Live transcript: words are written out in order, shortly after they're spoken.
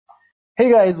Hey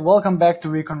guys, welcome back to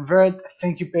ReConvert, a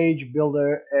thank you page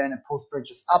builder and a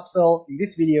post-purchase upsell. In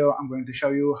this video, I'm going to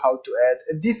show you how to add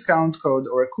a discount code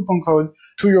or a coupon code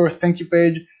to your thank you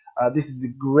page. This is a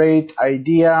great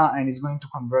idea and it's going to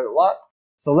convert a lot.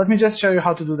 So let me just show you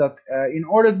how to do that. In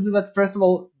order to do that, first of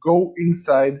all, go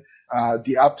inside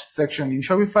the apps section in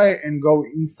Shopify and go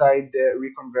inside the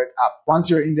ReConvert app. Once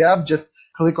you're in the app, just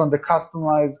click on the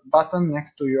customize button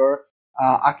next to your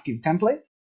active template.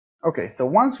 Okay, so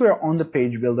once we're on the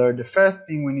page builder, the first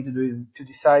thing we need to do is to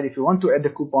decide if you want to add the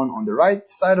coupon on the right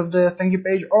side of the thank you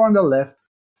page or on the left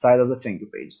side of the thank you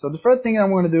page. So the first thing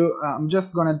I'm going to do, I'm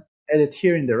just going to add it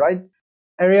here in the right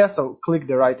area. So click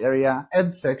the right area,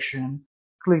 add section,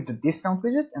 click the discount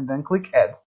widget, and then click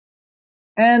add.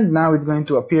 And now it's going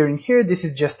to appear in here. This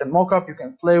is just a mock-up. You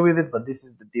can play with it, but this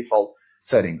is the default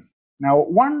settings. Now,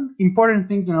 one important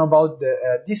thing to know about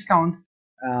the discount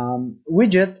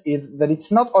widget is that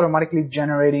it's not automatically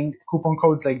generating coupon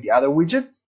codes like the other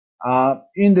widgets.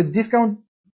 In the discount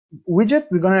widget,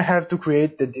 we're going to have to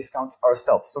create the discounts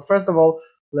ourselves. So first of all,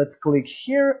 let's click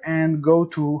here and go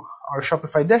to our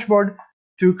Shopify dashboard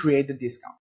to create the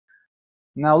discount.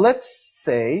 Now let's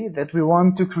say that we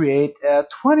want to create a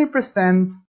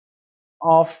 20%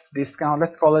 off discount.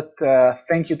 Let's call it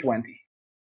thank you 20.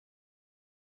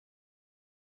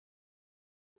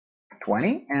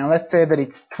 And let's say that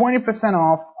it's 20%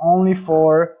 off only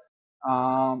for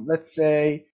let's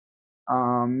say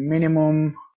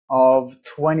minimum of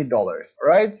 $20,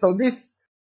 right? So this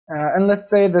and let's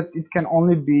say that it can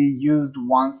only be used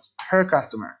once per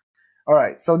customer. All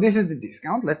right, so this is the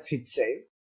discount. Let's hit save,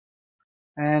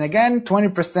 and again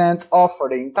 20% off for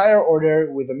the entire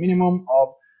order with a minimum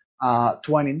of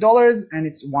 $20, and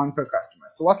it's one per customer.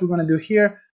 So what we're going to do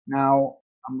here now,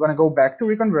 I'm going to go back to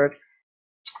ReConvert.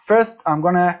 First, I'm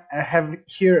gonna have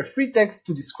here a free text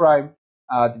to describe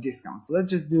the discount. So let's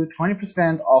just do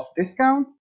 20% off discount.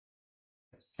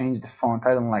 Let's change the font.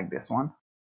 I don't like this one.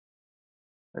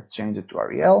 Let's change it to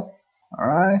Arial. All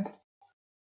right.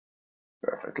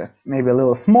 Perfect. Let's maybe a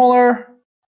little smaller.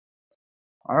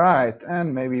 All right,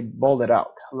 and maybe bold it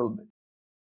out a little bit.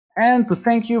 And to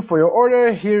thank you for your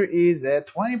order, here is a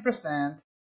 20%.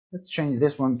 Let's change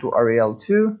this one to Arial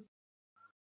too.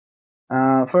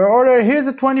 For your order, here's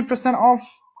a 20% off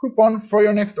coupon for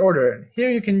your next order. Here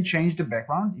you can change the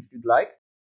background if you'd like.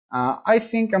 I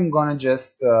think I'm gonna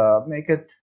just make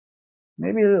it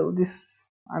maybe a little this,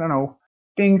 I don't know,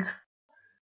 pink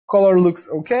color looks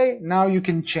okay. Now you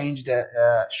can change the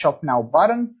shop now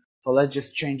button. So let's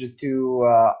just change it to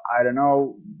I don't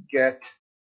know, get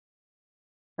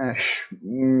I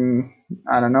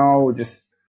don't know, just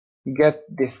get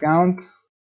discount.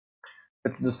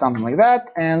 Let's do something like that,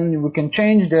 and we can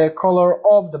change the color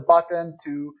of the button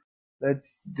to,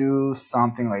 let's do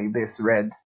something like this,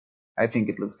 red. I think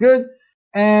it looks good.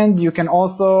 And you can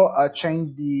also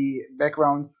change the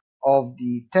background of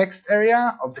the text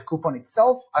area of the coupon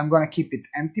itself. I'm going to keep it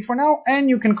empty for now, and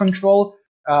you can control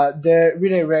the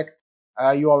redirect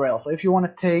URL. So if you want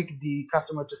to take the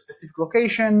customer to a specific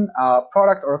location,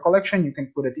 product, or a collection, you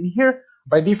can put it in here.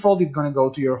 By default, it's going to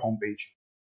go to your homepage.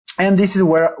 And this is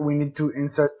where we need to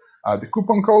insert the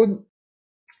coupon code,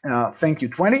 thank you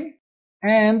 20.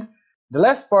 And the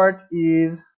last part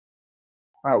is,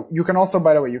 you can also,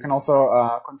 by the way, you can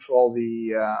also control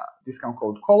the discount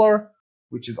code color,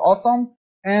 which is awesome.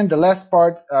 And the last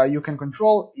part you can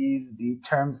control is the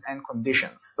terms and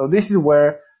conditions. So this is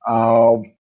where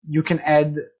you can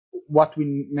add what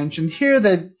we mentioned here,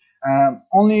 that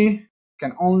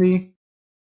can only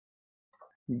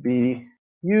be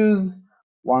used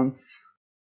once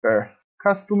per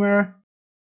customer,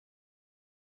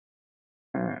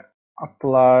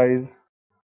 applies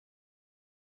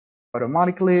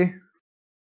automatically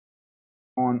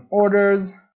on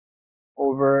orders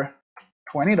over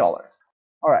 $20.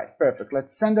 All right, perfect.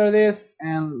 Let's center this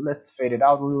and let's fade it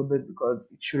out a little bit because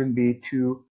it shouldn't be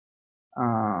too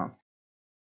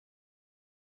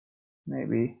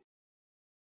maybe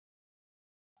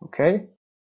okay.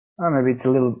 Or maybe it's a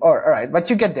little, all right,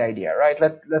 but you get the idea, right?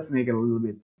 Let's make it a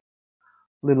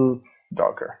little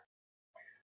darker.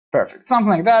 Perfect,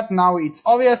 something like that. Now it's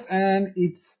obvious and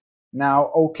it's now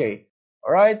okay.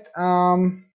 All right,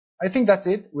 I think that's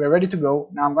it. We're ready to go.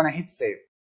 Now I'm gonna hit save.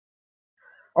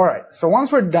 All right, so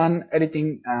once we're done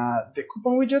editing the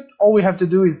coupon widget, all we have to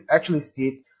do is actually see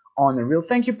it on a real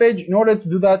thank you page. In order to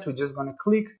do that, we're just gonna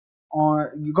click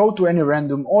on, you go to any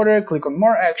random order, click on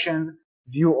more actions,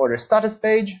 view order status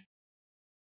page,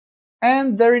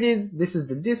 and there it is. This is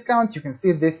the discount. You can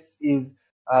see this is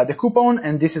the coupon,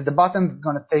 and this is the button that's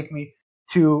going to take me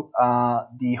to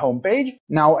the home page.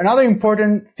 Now, another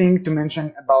important thing to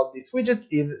mention about this widget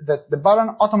is that the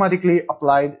button automatically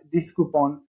applied this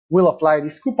coupon will apply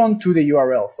this coupon to the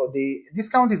URL. So the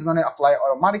discount is going to apply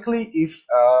automatically if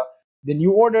the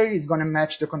new order is going to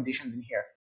match the conditions in here.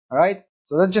 All right.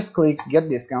 So let's just click get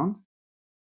discount.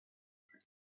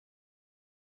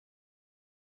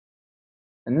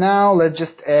 And now let's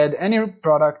just add any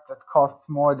product that costs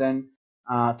more than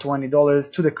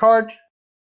 $20 to the cart.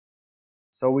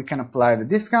 So we can apply the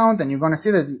discount, and you're going to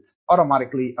see that it's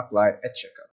automatically applied at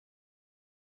checkout.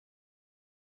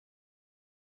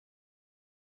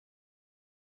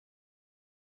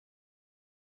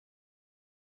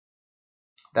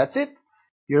 That's it.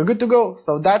 You're good to go.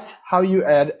 So that's how you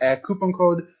add a coupon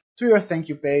code to your thank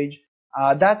you page.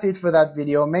 That's it for that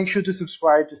video. Make sure to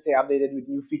subscribe to stay updated with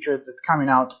new features that's coming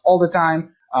out all the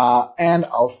time. And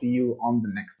I'll see you on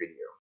the next video.